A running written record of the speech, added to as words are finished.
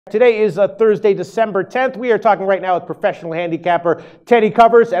Today is Thursday, December 10th. We are talking right now with professional handicapper Teddy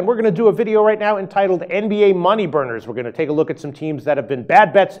Covers, and we're going to do a video right now entitled NBA Money Burners. We're going to take a look at some teams that have been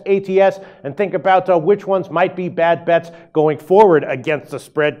bad bets, ATS, and think about which ones might be bad bets going forward against the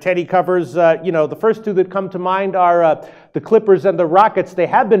spread. Teddy Covers, the first two that come to mind are the Clippers and the Rockets. They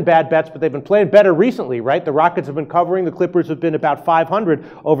have been bad bets, but they've been playing better recently, right? The Rockets have been covering. The Clippers have been about 500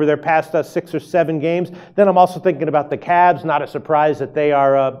 over their past 6 or 7 games. Then I'm also thinking about the Cavs. Not a surprise that they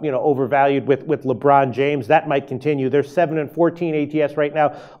are overvalued with LeBron James. That might continue. They're 7-14 ATS right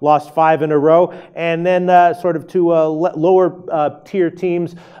now, lost 5 in a row. And then sort of two lower tier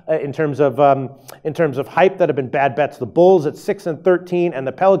teams in terms of hype that have been bad bets. The Bulls at 6-13 and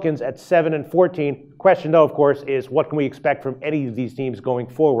the Pelicans at 7-14. Question, though, of course, is what can we expect from any of these teams going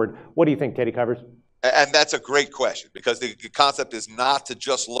forward? What do you think, Teddy Covers? And that's a great question, because the concept is not to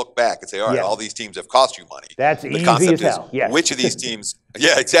just look back and say, all right, all these teams have cost you money. That's easy as hell. Yes. Which of these teams,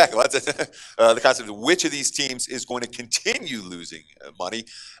 yeah, exactly. The concept of which of these teams is going to continue losing money.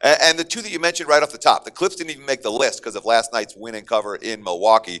 And the two that you mentioned right off the top, the Clips didn't even make the list because of last night's win and cover in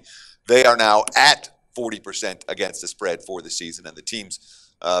Milwaukee. They are now at 40% against the spread for the season, and the teams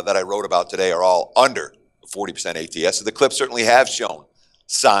that I wrote about today are all under 40% ATS. So the Clips certainly have shown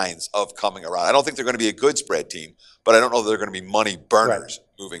signs of coming around. I don't think they're going to be a good spread team, but I don't know that they're going to be money burners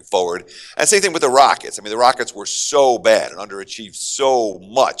moving forward. And same thing with the Rockets. I mean, the Rockets were so bad and underachieved so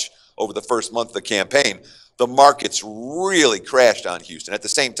much over the first month of the campaign. The markets really crashed on Houston. At the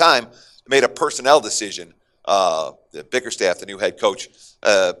same time, they made a personnel decision. The Bickerstaff, the new head coach,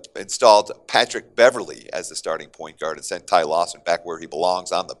 installed Patrick Beverley as the starting point guard and sent Ty Lawson back where he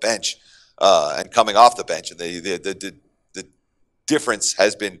belongs, on the bench and coming off the bench. And the difference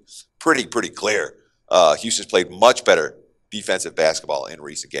has been pretty clear. Houston's played much better defensive basketball in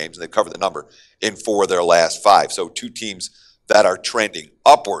recent games, and they've covered the number in 4 of their last 5. So two teams that are trending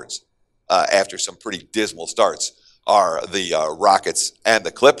upwards after some pretty dismal starts are the Rockets and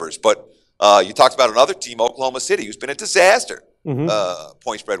the Clippers. But you talked about another team, Oklahoma City, who's been a disaster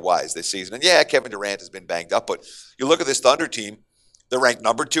point spread wise this season. And yeah, Kevin Durant has been banged up, but you look at this Thunder team. They're ranked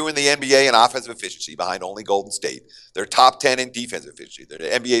number 2 in the NBA in offensive efficiency, behind only Golden State. They're top 10 in defensive efficiency. They're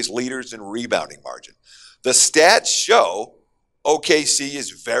the NBA's leaders in rebounding margin. The stats show OKC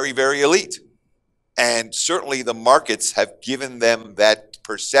is very elite. And certainly the markets have given them that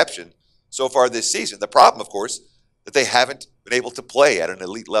perception so far this season. The problem, of course, that they haven't been able to play at an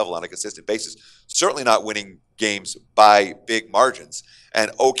elite level on a consistent basis. Certainly not winning games by big margins.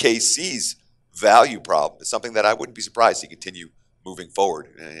 And OKC's value problem is something that I wouldn't be surprised to continue moving forward.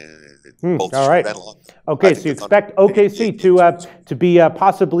 All right. Okay, so you expect OKC to be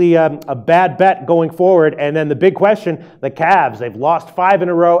possibly a bad bet going forward. And then the big question, the Cavs, they've lost 5 in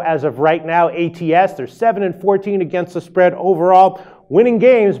a row as of right now. ATS, they're 7-14 against the spread overall, winning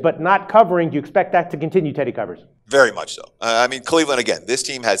games but not covering. Do you expect that to continue, Teddy Covers? Very much so. I mean, Cleveland, again, this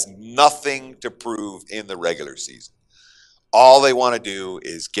team has nothing to prove in the regular season. All they want to do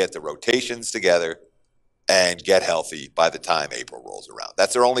is get the rotations together and get healthy by the time April rolls around.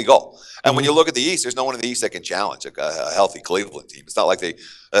 That's their only goal. And when you look at the East, there's no one in the East that can challenge a healthy Cleveland team. It's not like they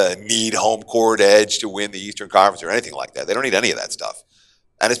need home court edge to win the Eastern Conference or anything like that. They don't need any of that stuff.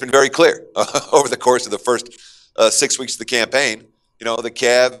 And it's been very clear over the course of the first 6 weeks of the campaign. You know, the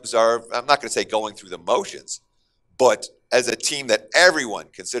Cavs are, I'm not going to say going through the motions, but as a team that everyone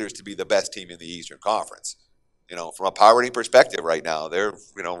considers to be the best team in the Eastern Conference. You know, from a power rating perspective right now, they're,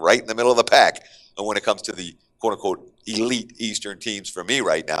 right in the middle of the pack when it comes to the quote-unquote elite Eastern teams for me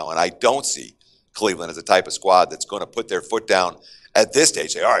right now. And I don't see Cleveland as a type of squad that's going to put their foot down at this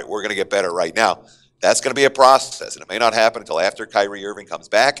stage, say, all right, we're going to get better right now. That's going to be a process, and it may not happen until after Kyrie Irving comes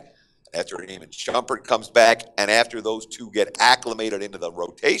back, after Iman Shumpert comes back, and after those two get acclimated into the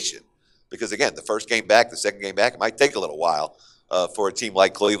rotation. Because, again, the first game back, the second game back, it might take a little while for a team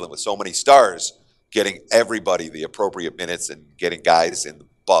like Cleveland with so many stars getting everybody the appropriate minutes and getting guys in the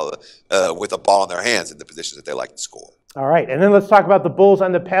ball, with the ball in their hands in the positions that they like to score. All right, and then let's talk about the Bulls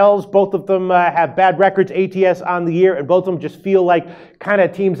and the Pels. Both of them have bad records, ATS on the year, and both of them just feel like kind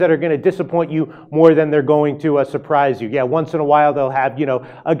of teams that are going to disappoint you more than they're going to surprise you. Yeah, once in a while they'll have,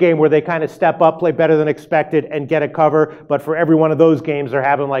 a game where they kind of step up, play better than expected, and get a cover. But for every one of those games, they're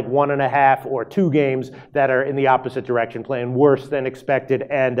having like 1.5 or 2 games that are in the opposite direction, playing worse than expected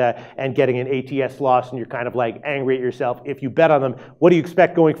and getting an ATS loss, and you're kind of like angry at yourself if you bet on them. What do you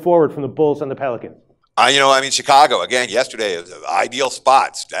expect going forward from the Bulls and the Pelicans? Chicago, again, yesterday was an ideal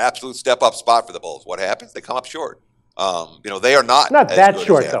spot, absolute step-up spot for the Bulls. What happens? They come up short. They are not that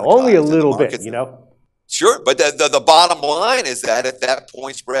short, though. Only a little bit, Sure, but the bottom line is that if that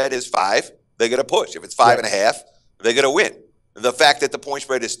point spread is 5, they get a push. If it's 5.5, they get a win. The fact that the point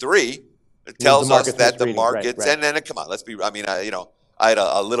spread is 3 tells us that the markets, right. and then come on, let's be, I mean, I had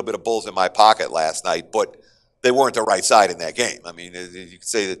a little bit of bulls in my pocket last night, but they weren't the right side in that game. I mean, you could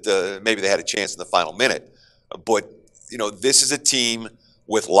say that maybe they had a chance in the final minute, but this is a team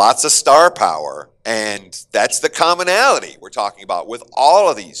with lots of star power, and that's the commonality we're talking about with all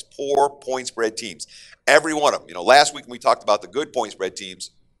of these poor point spread teams. Every one of them. Last week when we talked about the good point spread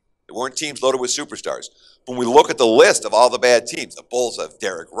teams, they weren't teams loaded with superstars. When we look at the list of all the bad teams, the Bulls have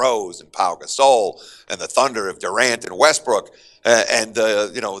Derrick Rose and Pau Gasol, and the Thunder have Durant and Westbrook, and I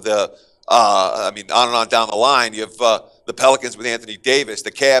mean, on and on down the line. You have the Pelicans with Anthony Davis,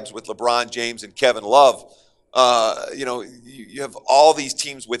 the Cavs with LeBron James and Kevin Love. You have all these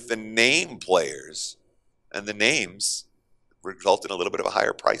teams with the name players, and the names result in a little bit of a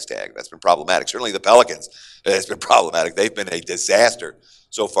higher price tag. That's been problematic. Certainly the Pelicans, it's been problematic. They've been a disaster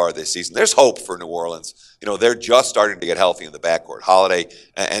so far this season. There's hope for New Orleans. They're just starting to get healthy in the backcourt. Holiday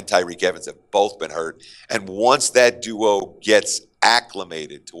and Tyreek Evans have both been hurt. And once that duo gets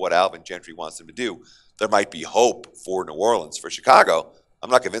acclimated to what Alvin Gentry wants them to do, there might be hope for New Orleans. For Chicago, I'm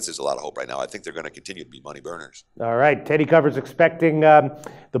not convinced there's a lot of hope right now. I think they're going to continue to be money burners. All right. Teddy Covers expecting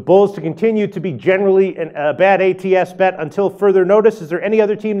the Bulls to continue to be generally a bad ATS bet until further notice. Is there any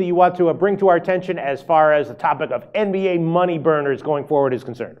other team that you want to bring to our attention as far as the topic of NBA money burners going forward is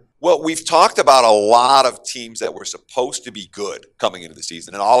concerned? Well, we've talked about a lot of teams that were supposed to be good coming into the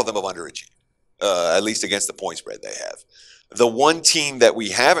season, and all of them have underachieved, at least against the point spread they have. The one team that we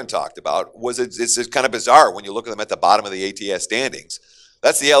haven't talked about it's kind of bizarre when you look at them at the bottom of the ATS standings.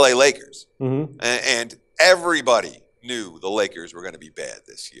 That's the LA Lakers. Mm-hmm. And everybody knew the Lakers were going to be bad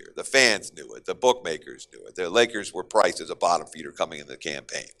this year. The fans knew it. The bookmakers knew it. The Lakers were priced as a bottom feeder coming into the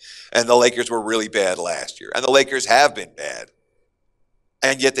campaign. And the Lakers were really bad last year. And the Lakers have been bad.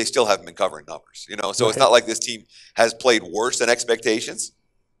 And yet they still haven't been covering numbers. So It's not like this team has played worse than expectations.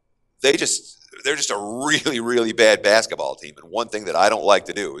 They're just a really, really bad basketball team. And one thing that I don't like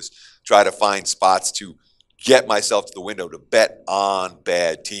to do is try to find spots to get myself to the window to bet on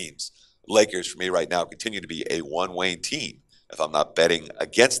bad teams. Lakers, for me right now, continue to be a one-way team. If I'm not betting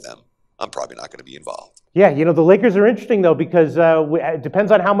against them, I'm probably not going to be involved. Yeah, the Lakers are interesting, though, because it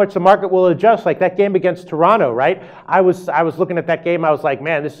depends on how much the market will adjust. Like that game against Toronto, right? I was looking at that game. I was like,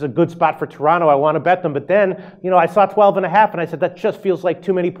 man, this is a good spot for Toronto. I want to bet them. But then, I saw 12.5, and I said, that just feels like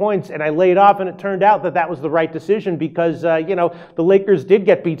too many points. And I laid off, and it turned out that was the right decision because, the Lakers did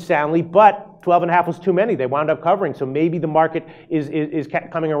get beat soundly, but 12.5 was too many. They wound up covering. So maybe the market is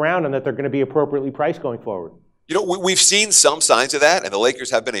coming around and that they're going to be appropriately priced going forward. We've seen some signs of that, and the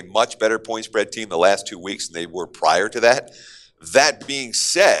Lakers have been a much better point spread team the last 2 weeks than they were prior to that. That being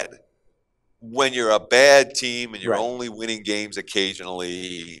said, when you're a bad team and you're only winning games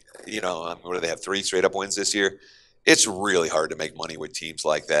occasionally, what do they have, 3 straight up wins this year? It's really hard to make money with teams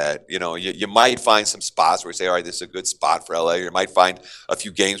like that. You might find some spots where you say, all right, this is a good spot for LA. You might find a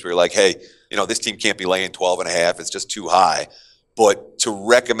few games where you're like, hey, this team can't be laying 12.5. It's just too high. But to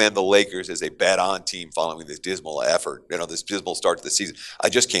recommend the Lakers as a bet-on team following this dismal effort, this dismal start to the season, I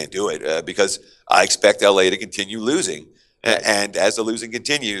just can't do it because I expect LA to continue losing. And as the losing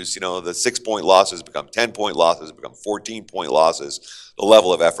continues, the 6-point losses become 10-point losses, become 14-point losses. The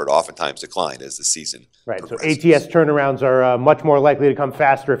level of effort oftentimes decline as the season progresses. So ATS turnarounds are much more likely to come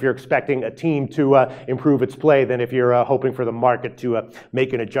faster if you're expecting a team to improve its play than if you're hoping for the market to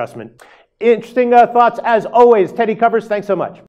make an adjustment. Interesting thoughts as always. Teddy Covers, thanks so much.